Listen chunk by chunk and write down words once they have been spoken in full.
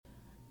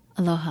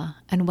Aloha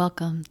and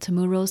welcome to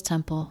Moo Rose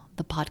Temple,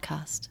 the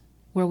podcast,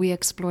 where we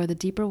explore the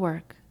deeper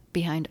work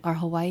behind our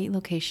Hawaii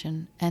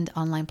location and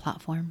online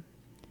platform.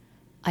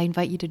 I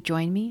invite you to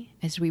join me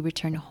as we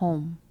return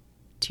home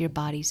to your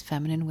body's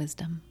feminine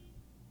wisdom.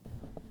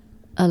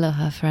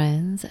 Aloha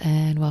friends,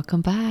 and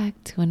welcome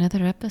back to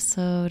another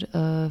episode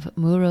of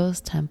Moo Rose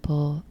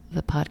Temple,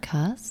 the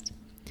podcast.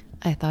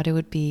 I thought it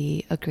would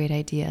be a great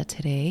idea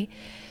today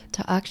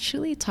to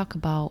actually talk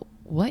about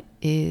what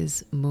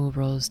is Moo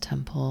Rose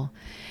Temple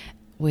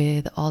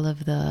with all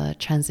of the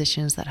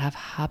transitions that have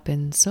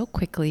happened so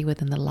quickly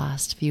within the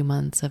last few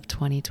months of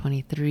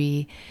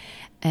 2023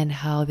 and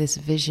how this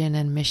vision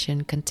and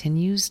mission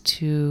continues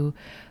to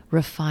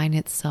refine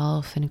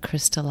itself and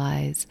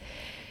crystallize.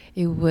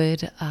 It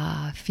would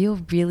feel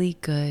really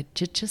good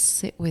to just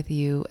sit with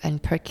you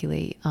and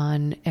percolate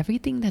on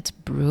everything that's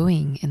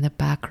brewing in the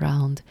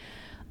background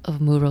of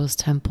Moo Rose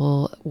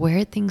Temple,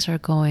 where things are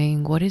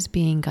going, what is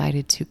being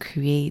guided to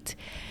create,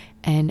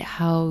 and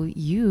how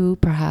you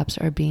perhaps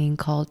are being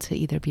called to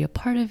either be a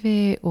part of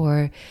it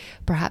or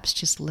perhaps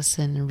just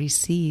listen and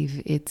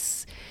receive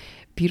its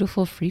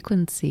beautiful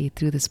frequency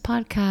through this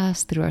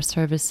podcast, through our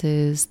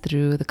services,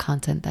 through the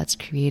content that's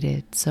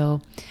created.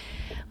 So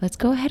let's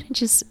go ahead and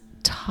just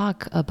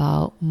talk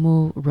about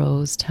Moo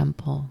Rose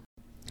Temple.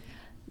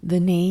 The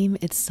name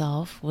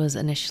itself was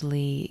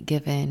initially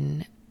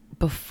given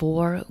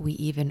before we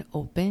even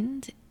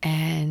opened,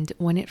 and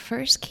when it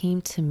first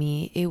came to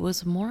me, it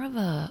was more of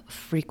a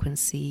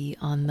frequency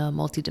on the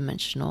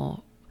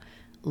multidimensional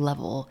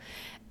level.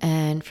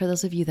 And for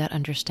those of you that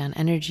understand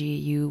energy,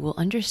 you will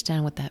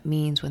understand what that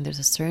means when there's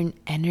a certain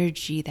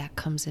energy that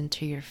comes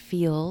into your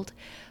field,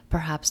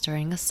 perhaps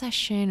during a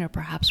session or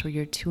perhaps where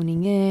you're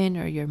tuning in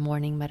or your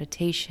morning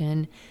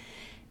meditation.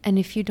 And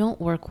if you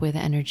don't work with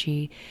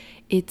energy,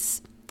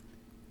 it's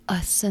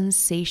a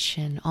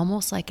sensation,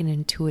 almost like an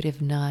intuitive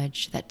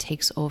nudge that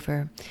takes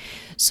over.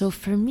 So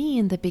for me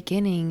in the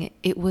beginning,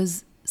 it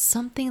was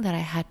something that I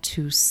had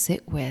to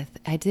sit with.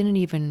 I didn't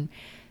even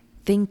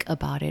think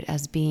about it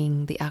as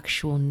being the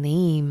actual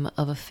name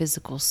of a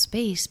physical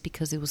space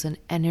because it was an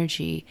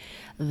energy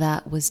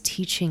that was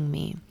teaching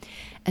me.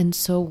 And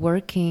so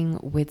working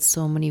with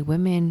so many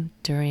women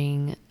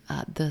during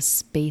the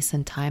space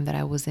and time that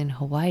I was in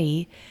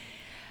Hawaii,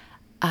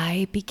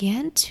 I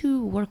began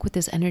to work with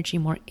this energy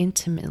more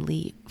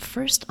intimately,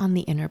 first on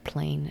the inner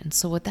plane. And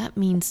so what that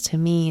means to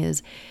me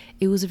is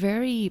it was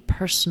very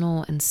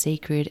personal and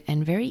sacred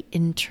and very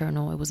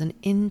internal. It was an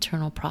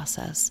internal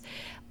process.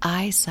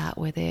 I sat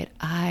with it.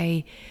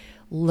 I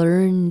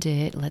learned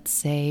it, let's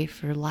say,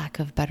 for lack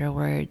of better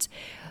words.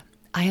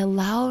 I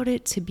allowed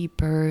it to be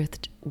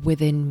birthed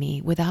within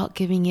me without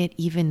giving it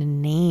even a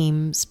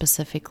name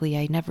specifically.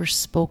 I never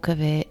spoke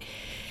of it.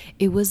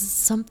 It was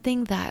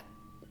something that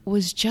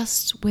was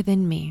just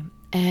within me.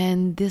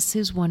 And this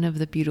is one of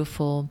the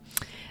beautiful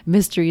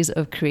mysteries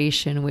of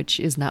creation, which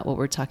is not what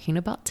we're talking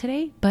about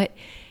today, but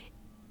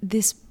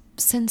this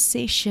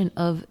sensation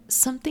of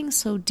something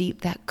so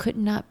deep that could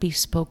not be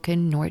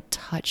spoken nor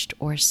touched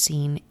or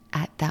seen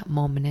at that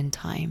moment in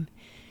time.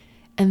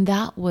 And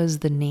that was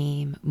the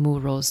name Moo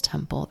Rose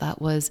Temple.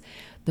 That was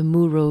the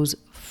Moo Rose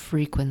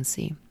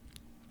frequency.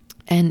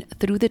 And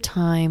through the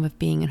time of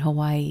being in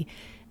Hawaii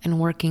and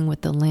working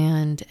with the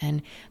land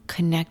and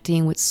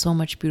connecting with so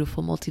much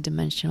beautiful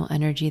multidimensional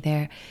energy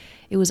there,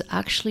 it was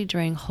actually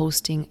during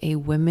hosting a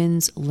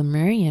women's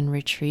Lemurian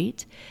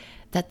retreat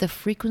that the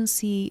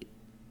frequency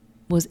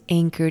was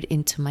anchored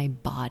into my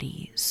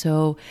body.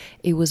 So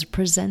it was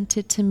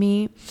presented to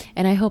me,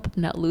 and I hope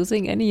I'm not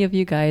losing any of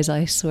you guys.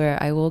 I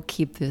swear I will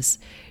keep this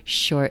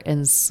short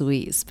and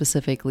sweet,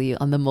 specifically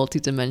on the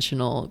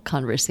multidimensional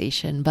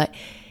conversation. But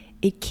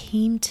it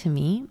came to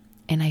me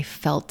and I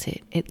felt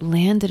it. It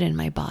landed in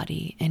my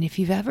body. And if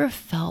you've ever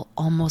felt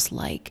almost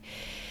like,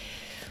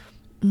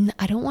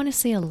 I don't want to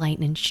say a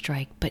lightning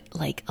strike, but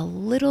like a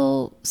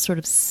little sort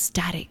of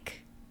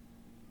static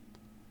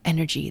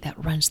energy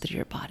that runs through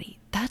your body,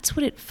 that's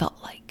what it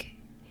felt like.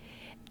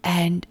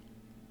 And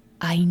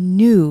I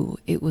knew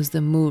it was the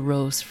Moo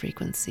Rose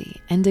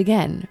frequency. And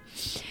again,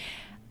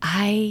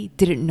 I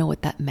didn't know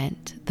what that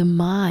meant. The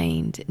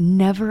mind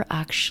never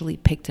actually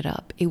picked it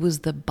up. It was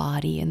the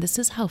body. And this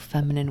is how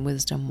feminine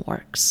wisdom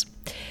works.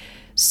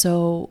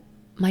 So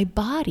my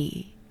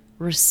body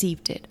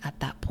received it at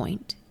that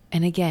point.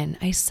 And again,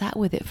 I sat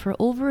with it for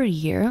over a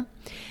year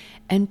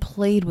and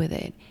played with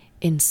it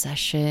in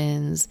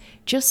sessions,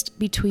 just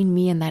between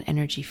me and that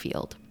energy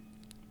field.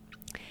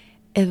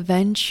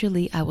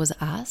 Eventually, I was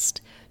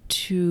asked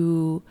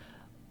to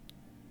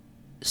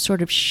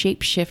sort of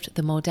shapeshift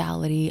the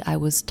modality I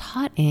was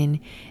taught in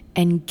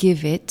and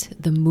give it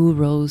the Moo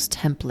Rose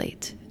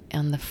template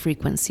on the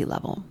frequency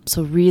level.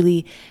 So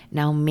really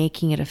now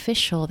making it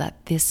official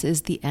that this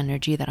is the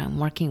energy that I'm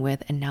working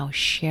with, and now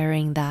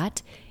sharing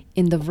that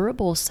in the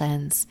verbal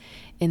sense,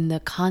 in the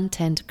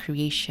content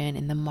creation,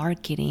 in the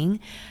marketing.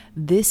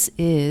 This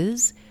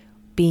is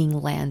being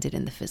landed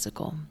in the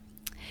physical.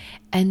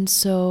 And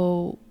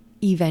so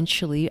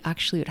eventually,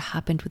 actually, it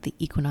happened with the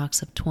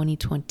equinox of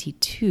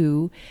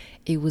 2022.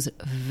 It was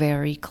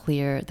very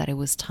clear that it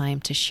was time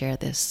to share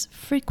this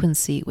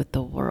frequency with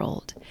the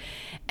world.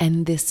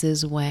 And this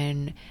is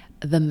when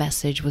the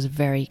message was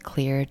very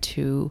clear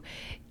to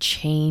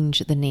change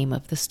the name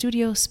of the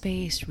studio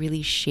space,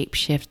 really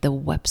shapeshift the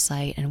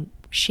website and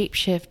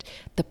shapeshift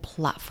the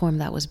platform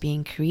that was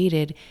being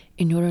created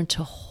in order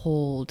to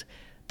hold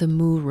the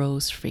Mu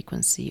Rose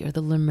frequency, or the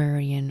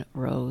Lemurian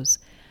Rose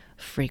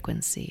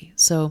frequency.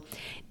 So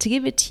to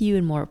give it to you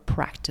in more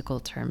practical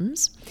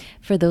terms,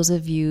 for those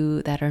of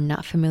you that are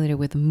not familiar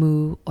with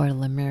Mu or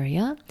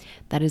Lemuria,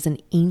 that is an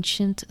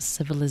ancient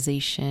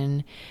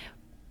civilization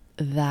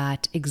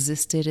that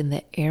existed in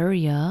the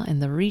area, in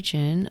the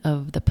region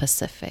of the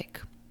Pacific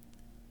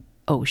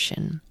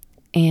Ocean.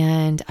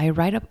 And I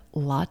write a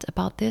lot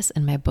about this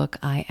in my book,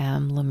 I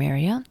Am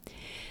Lemuria.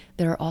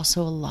 There are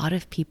also a lot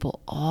of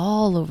people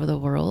all over the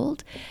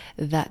world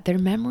that their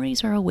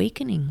memories are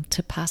awakening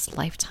to past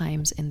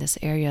lifetimes in this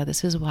area.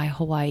 This is why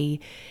Hawaii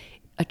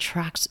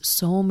attracts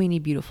so many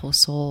beautiful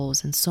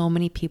souls and so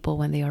many people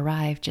when they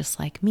arrive, just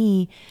like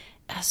me.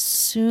 As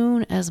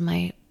soon as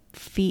my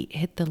feet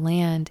hit the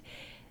land,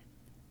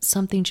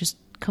 something just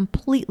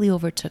completely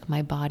overtook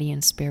my body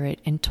and spirit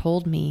and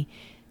told me,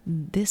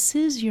 this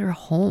is your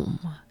home.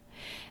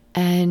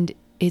 And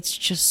it's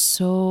just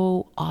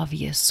so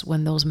obvious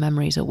when those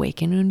memories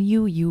awaken in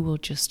you, you will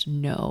just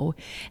know.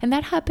 And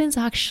that happens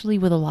actually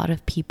with a lot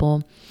of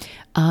people,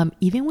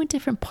 even with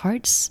different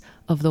parts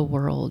of the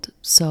world.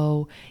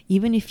 So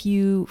even if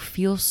you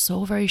feel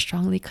so very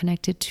strongly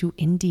connected to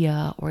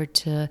India or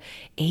to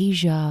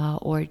Asia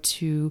or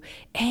to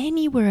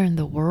anywhere in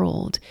the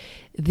world,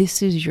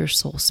 this is your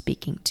soul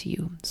speaking to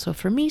you. So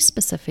for me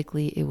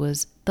specifically, it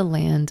was the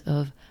land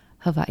of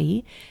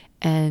Hawaii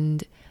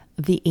and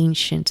the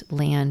ancient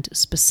land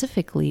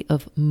specifically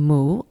of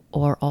Mu,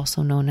 or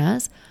also known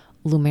as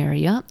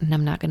Lemuria. And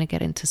I'm not going to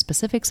get into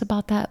specifics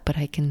about that, but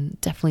I can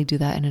definitely do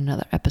that in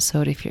another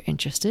episode if you're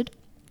interested.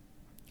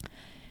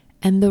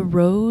 And the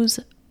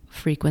rose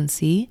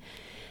frequency,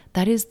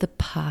 that is the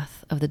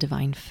path of the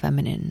divine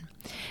feminine.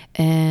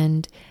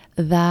 And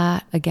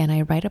that, again,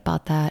 I write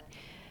about that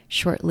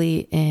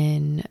shortly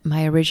in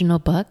my original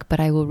book, but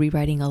I will be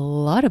writing a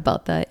lot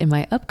about that in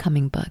my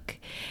upcoming book.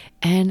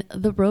 And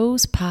the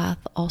rose path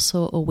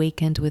also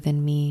awakened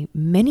within me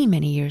many,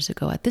 many years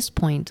ago, at this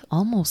point,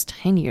 almost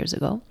 10 years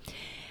ago.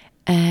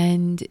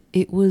 And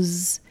it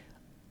was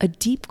a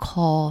deep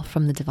call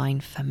from the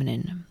divine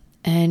feminine.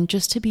 And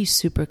just to be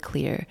super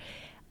clear,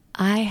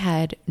 I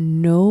had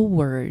no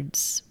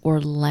words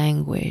or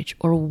language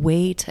or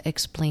way to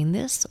explain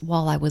this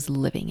while I was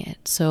living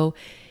it. So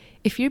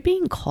if you're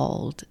being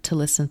called to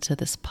listen to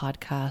this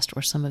podcast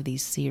or some of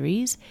these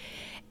series,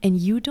 and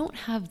you don't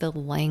have the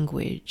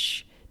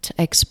language to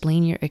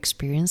explain your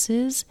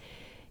experiences,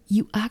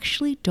 you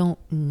actually don't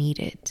need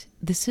it.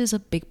 This is a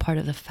big part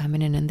of the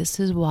feminine, and this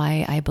is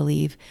why I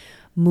believe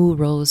Mu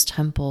Rose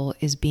Temple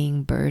is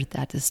being birthed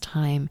at this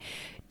time,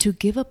 to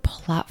give a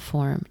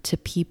platform to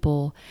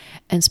people,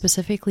 and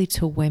specifically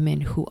to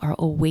women who are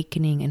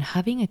awakening and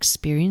having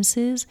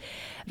experiences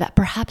that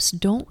perhaps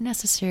don't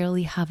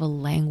necessarily have a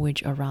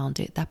language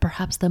around it, that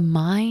perhaps the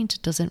mind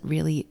doesn't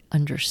really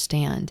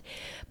understand,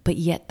 but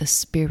yet the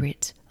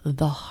spirit,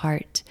 the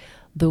heart,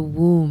 the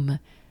womb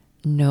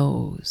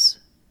knows.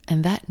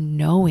 And that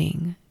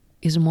knowing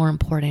is more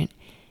important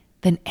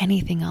than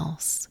anything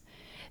else,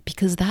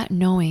 because that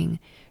knowing,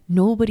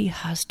 nobody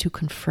has to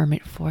confirm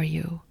it for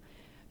you.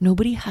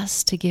 Nobody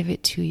has to give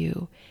it to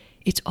you.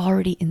 It's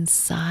already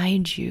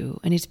inside you,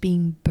 and it's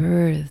being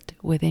birthed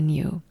within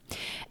you.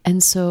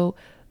 And so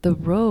the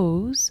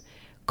rose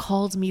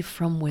called me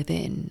from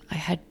within. I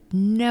had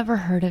never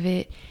heard of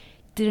it,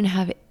 didn't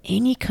have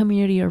any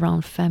community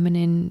around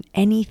feminine,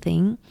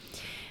 anything.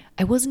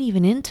 I wasn't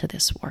even into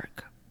this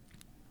work.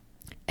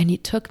 And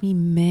it took me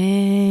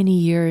many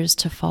years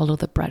to follow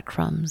the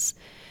breadcrumbs,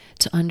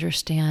 to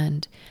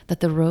understand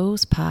that the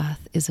rose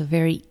path is a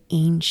very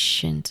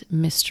ancient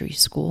mystery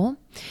school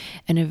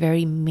and a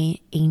very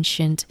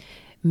ancient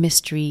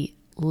mystery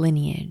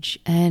lineage.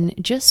 And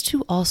just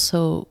to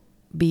also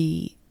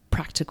be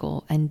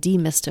practical and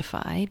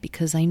demystify,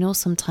 because I know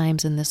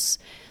sometimes in this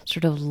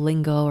sort of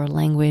lingo or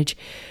language,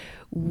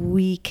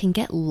 we can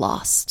get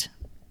lost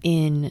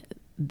in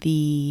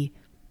the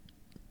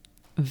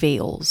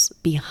veils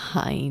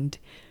behind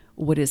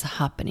what is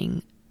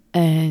happening.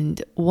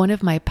 And one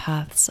of my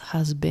paths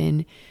has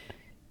been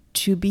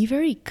to be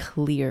very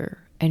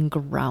clear and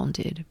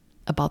grounded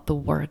about the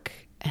work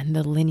and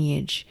the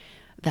lineage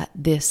that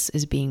this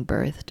is being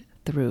birthed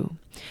through.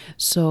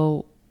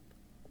 So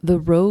the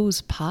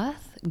rose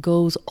path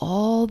goes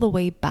all the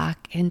way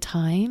back in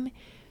time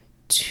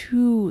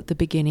to the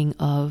beginning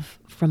of,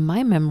 from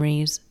my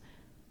memories,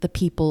 the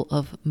people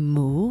of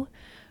Mu,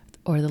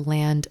 or the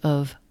land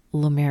of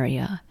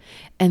Lemuria.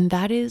 And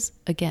that is,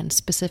 again,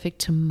 specific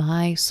to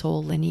my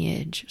soul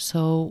lineage.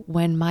 So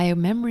when my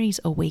memories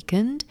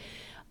awakened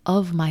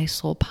of my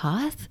soul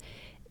path,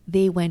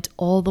 they went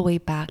all the way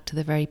back to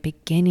the very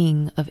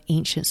beginning of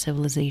ancient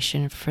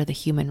civilization for the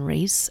human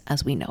race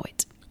as we know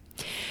it.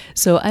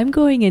 So I'm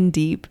going in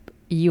deep.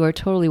 You are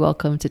totally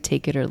welcome to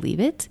take it or leave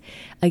it.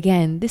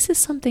 Again, this is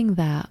something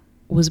that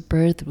was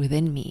birthed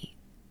within me.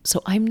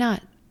 So I'm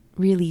not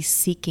really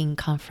seeking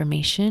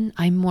confirmation.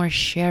 I'm more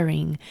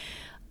sharing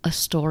a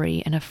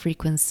story and a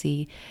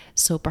frequency.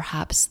 So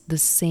perhaps the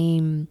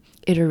same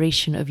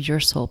iteration of your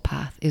soul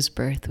path is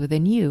birthed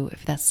within you,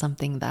 if that's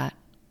something that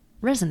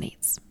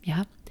resonates.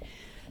 Yeah.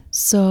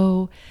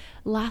 So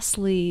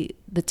lastly,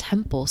 the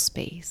temple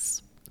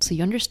space. So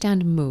you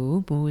understand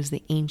Mu. Mu is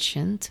the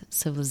ancient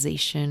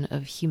civilization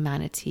of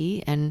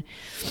humanity, and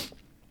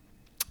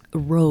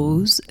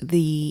Rose,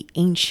 the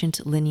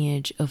ancient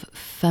lineage of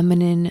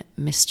feminine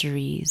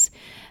mysteries.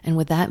 And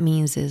what that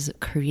means is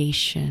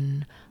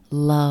creation,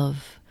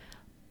 love,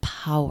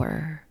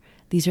 power.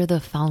 These are the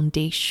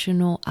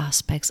foundational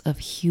aspects of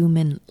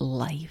human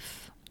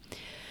life.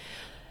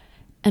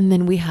 And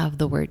then we have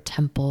the word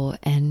temple,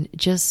 and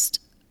just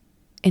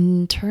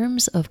in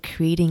terms of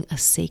creating a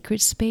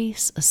sacred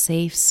space, a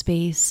safe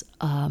space,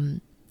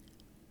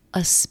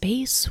 a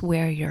space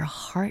where your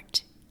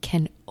heart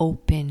can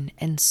open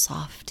and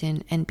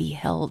soften and be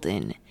held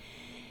in.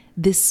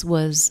 This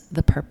was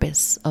the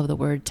purpose of the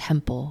word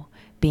temple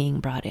being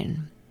brought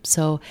in.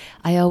 So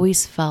I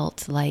always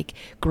felt like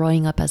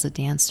growing up as a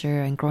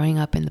dancer and growing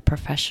up in the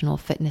professional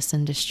fitness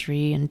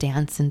industry and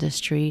dance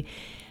industry,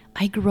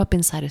 I grew up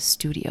inside a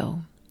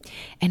studio,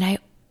 and I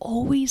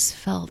always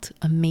felt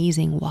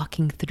amazing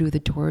walking through the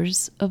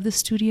doors of the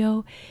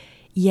studio,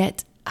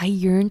 yet I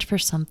yearned for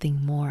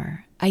something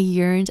more. I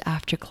yearned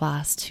after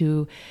class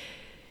to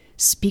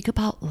speak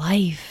about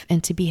life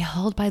and to be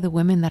held by the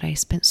women that I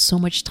spent so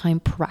much time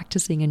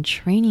practicing and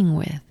training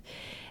with.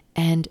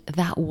 And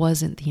that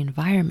wasn't the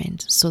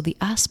environment. So the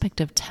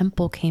aspect of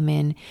temple came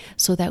in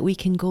so that we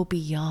can go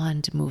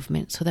beyond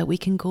movement, so that we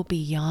can go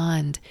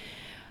beyond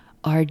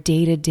our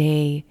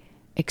day-to-day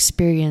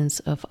experience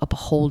of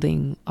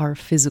upholding our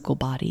physical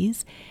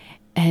bodies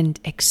and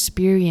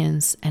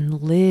experience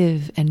and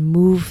live and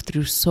move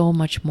through so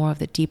much more of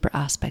the deeper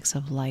aspects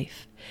of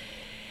life.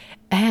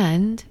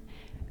 And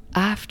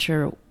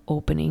after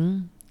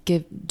opening,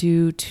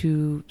 due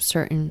to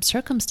certain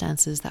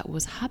circumstances that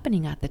was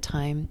happening at the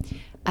time,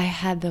 I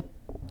had the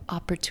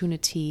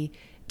opportunity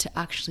to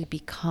actually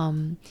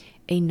become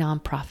a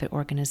nonprofit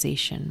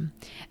organization.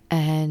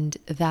 And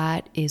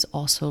that is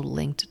also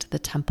linked to the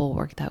temple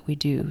work that we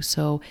do.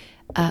 So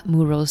at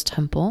Mu Rose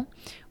Temple,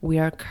 we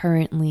are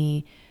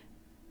currently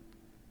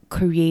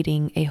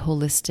creating a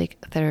holistic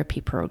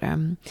therapy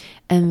program.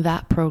 And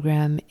that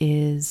program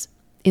is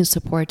in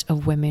support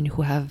of women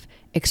who have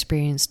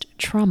experienced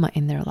trauma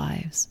in their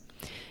lives.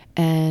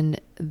 And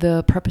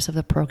the purpose of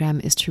the program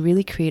is to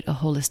really create a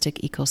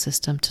holistic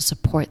ecosystem to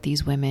support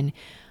these women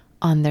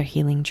on their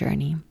healing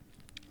journey,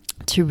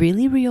 to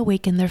really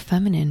reawaken their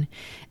feminine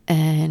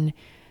and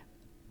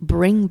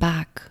bring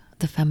back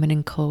the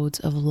feminine codes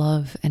of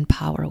love and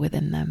power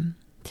within them.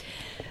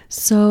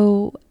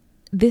 So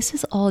this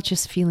is all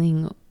just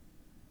feeling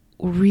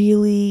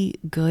really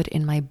good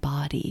in my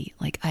body.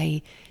 Like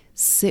I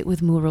sit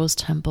with Mu Rose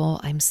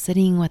Temple, I'm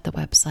sitting with the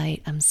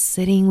website, I'm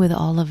sitting with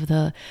all of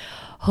the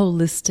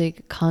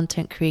holistic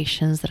content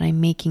creations that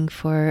I'm making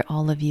for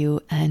all of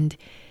you, and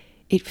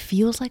it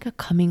feels like a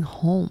coming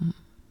home.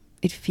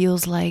 It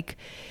feels like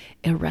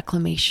a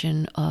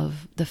reclamation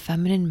of the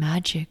feminine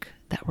magic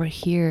that we're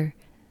here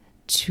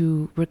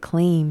to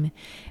reclaim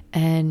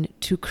and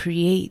to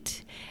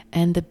create,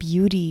 and the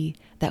beauty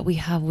that we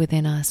have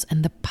within us,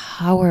 and the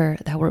power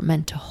that we're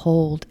meant to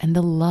hold, and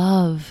the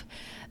love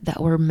that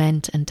we're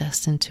meant and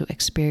destined to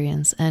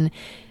experience. And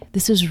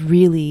this is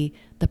really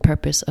the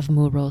purpose of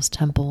Mu Rose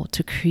Temple,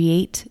 to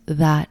create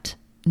that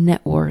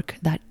network,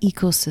 that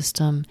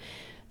ecosystem,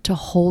 to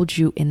hold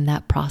you in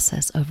that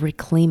process of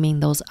reclaiming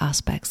those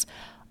aspects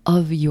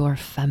of your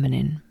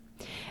feminine.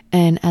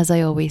 And as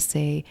I always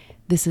say,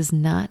 this is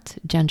not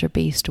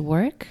gender-based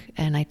work,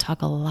 and I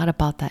talk a lot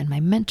about that in my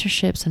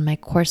mentorships and my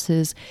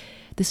courses.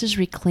 This is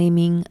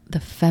reclaiming the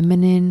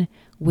feminine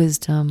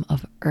wisdom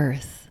of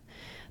Earth,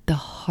 the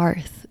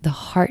hearth, the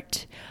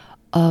heart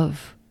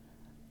of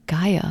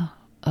Gaia,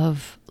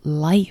 of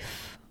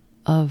life,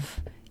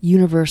 of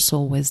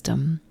universal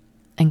wisdom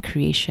and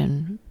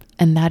creation.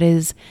 And that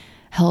is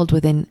held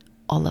within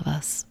all of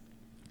us.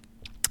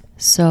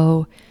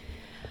 So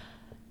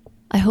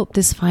I hope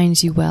this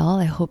finds you well.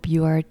 I hope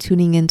you are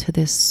tuning into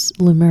this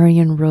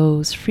Lemurian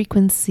Rose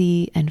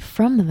frequency. And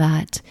from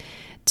that,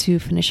 to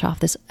finish off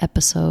this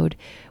episode,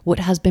 what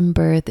has been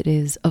birthed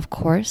is, of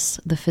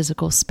course, the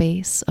physical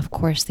space, of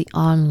course, the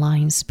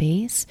online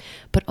space,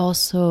 but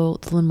also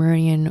the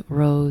Lemurian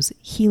Rose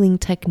healing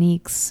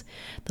techniques,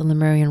 the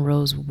Lemurian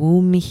Rose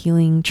womb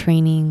healing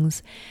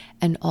trainings,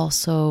 and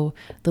also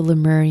the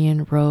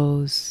Lemurian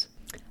Rose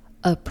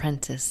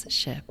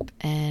apprenticeship.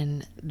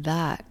 And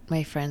that,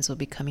 my friends, will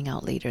be coming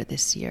out later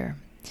this year.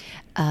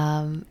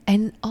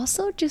 And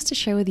also just to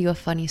share with you a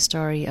funny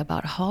story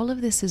about how all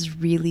of this is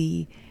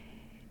really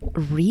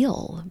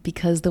real,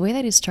 because the way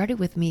that it started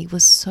with me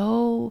was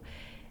so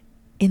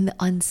in the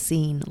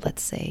unseen,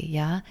 let's say,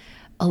 yeah?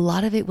 A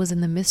lot of it was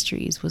in the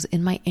mysteries, was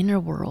in my inner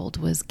world,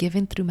 was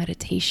given through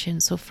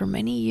meditation. So for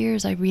many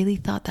years, I really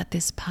thought that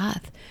this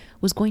path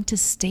was going to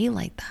stay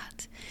like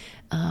that.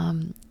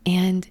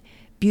 And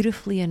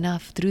beautifully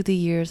enough, through the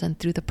years and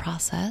through the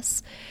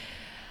process,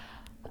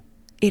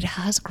 it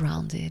has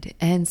grounded.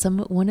 And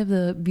one of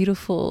the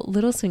beautiful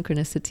little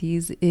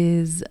synchronicities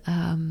is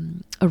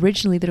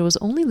originally there was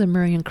only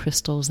Lemurian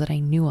crystals that I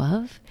knew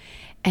of.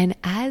 And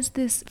as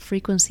this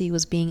frequency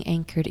was being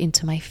anchored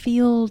into my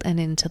field and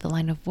into the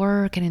line of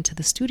work and into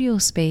the studio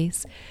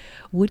space,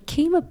 what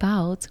came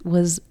about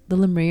was the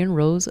Lemurian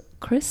rose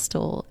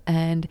crystal.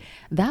 And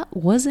that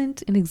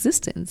wasn't in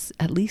existence,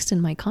 at least in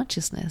my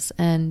consciousness.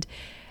 And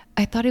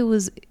I thought it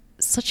was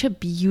such a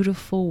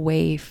beautiful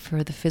way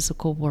for the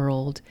physical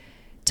world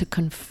to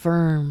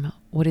confirm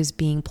what is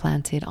being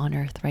planted on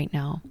earth right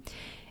now.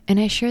 And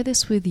I share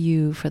this with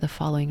you for the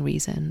following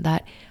reason,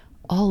 that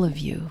all of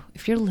you,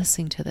 if you're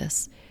listening to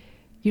this,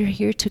 you're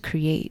here to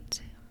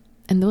create.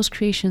 And those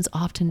creations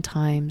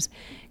oftentimes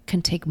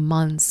can take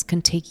months,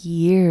 can take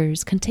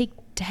years, can take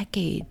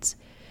decades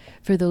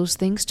for those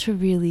things to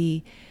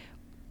really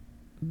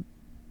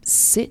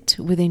sit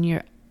within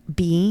your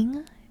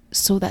being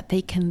so that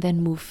they can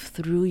then move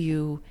through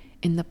you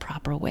in the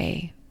proper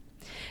way.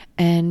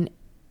 And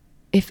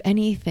if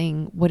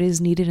anything, what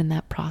is needed in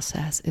that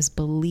process is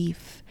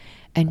belief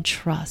and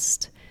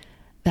trust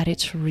that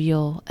it's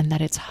real and that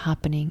it's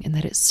happening and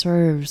that it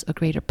serves a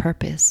greater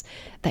purpose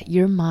that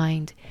your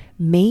mind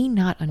may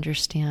not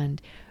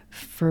understand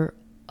for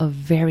a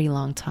very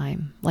long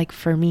time. Like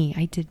for me,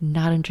 I did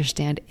not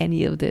understand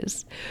any of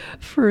this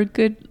for a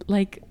good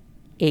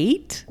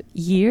 8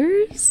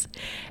 years.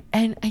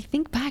 And I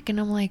think back and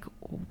I'm like,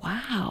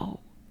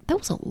 wow, that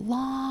was a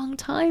long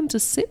time to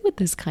sit with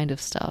this kind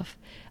of stuff.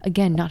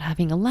 Again, not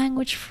having a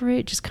language for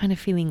it, just kind of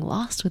feeling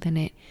lost within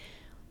it.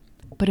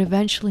 But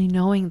eventually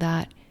knowing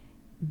that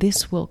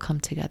this will come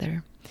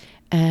together.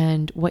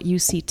 And what you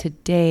see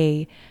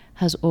today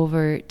has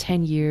over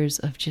 10 years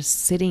of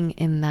just sitting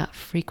in that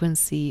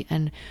frequency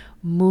and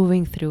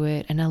moving through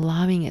it and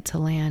allowing it to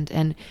land.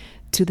 And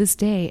to this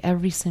day,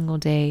 every single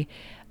day,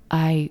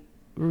 I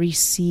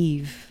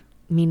receive,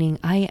 meaning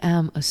I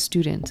am a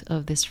student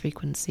of this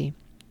frequency.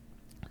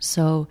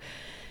 So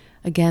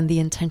again, the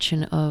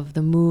intention of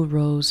the Mu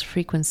Rose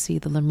frequency,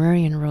 the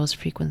Lemurian Rose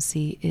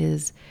frequency,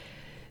 is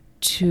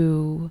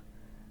to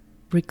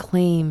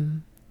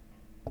reclaim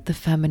the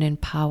feminine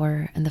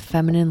power and the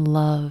feminine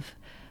love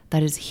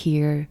that is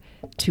here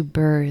to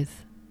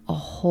birth a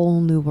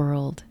whole new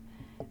world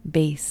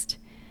based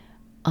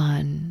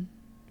on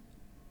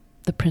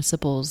the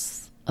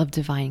principles of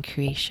divine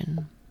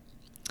creation.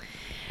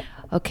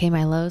 Okay,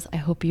 my loves, I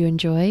hope you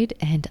enjoyed,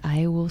 and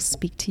I will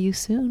speak to you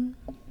soon.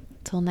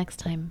 Till next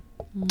time.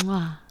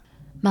 Mwah.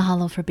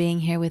 Mahalo for being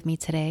here with me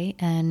today.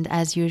 And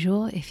as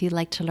usual, if you'd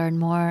like to learn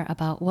more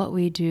about what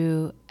we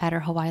do at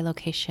our Hawaii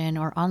location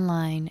or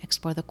online,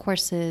 explore the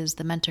courses,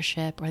 the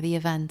mentorship, or the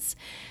events,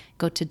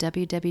 go to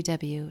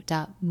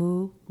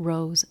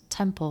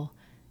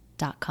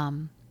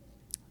www.murosetemple.com.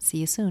 See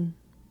you soon.